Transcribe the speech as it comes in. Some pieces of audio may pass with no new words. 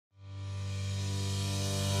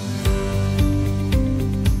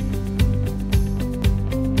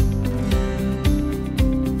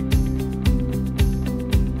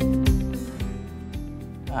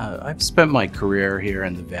spent my career here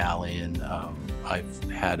in the Valley, and I've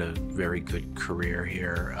had a very good career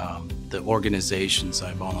here. The organizations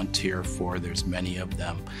I volunteer for, there's many of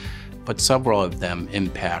them, but several of them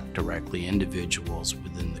impact directly individuals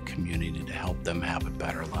within the community to help them have a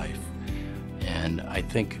better life. And I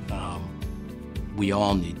think we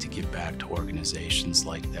all need to give back to organizations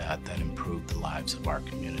like that that improve the lives of our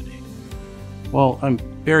community. Well, I'm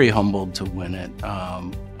very humbled to win it.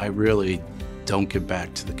 I really don't give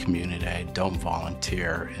back to the community. I don't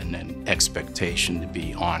volunteer in an expectation to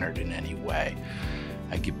be honored in any way.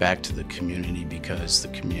 I give back to the community because the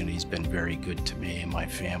community's been very good to me and my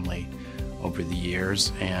family over the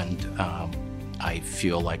years, and I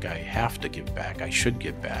feel like I have to give back. I should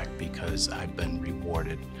give back because I've been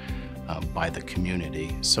rewarded by the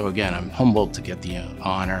community. So again, I'm humbled to get the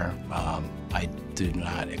honor. I do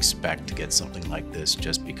not expect to get something like this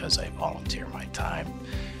just because I volunteer my time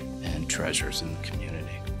and treasures in the community.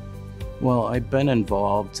 Well, I've been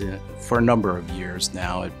involved for a number of years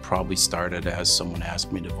now. It probably started as someone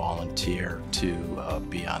asked me to volunteer to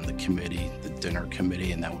be on the committee, the dinner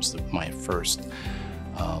committee, and that was my first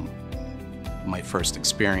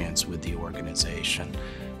experience with the organization.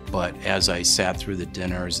 But as I sat through the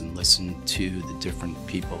dinners and listened to the different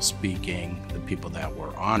people speaking, the people that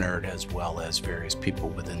were honored, as well as various people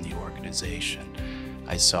within the organization,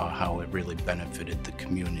 I saw how it really benefited the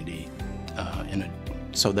community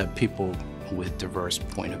so that people with diverse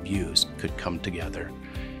point of views could come together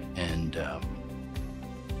and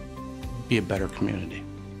be a better community.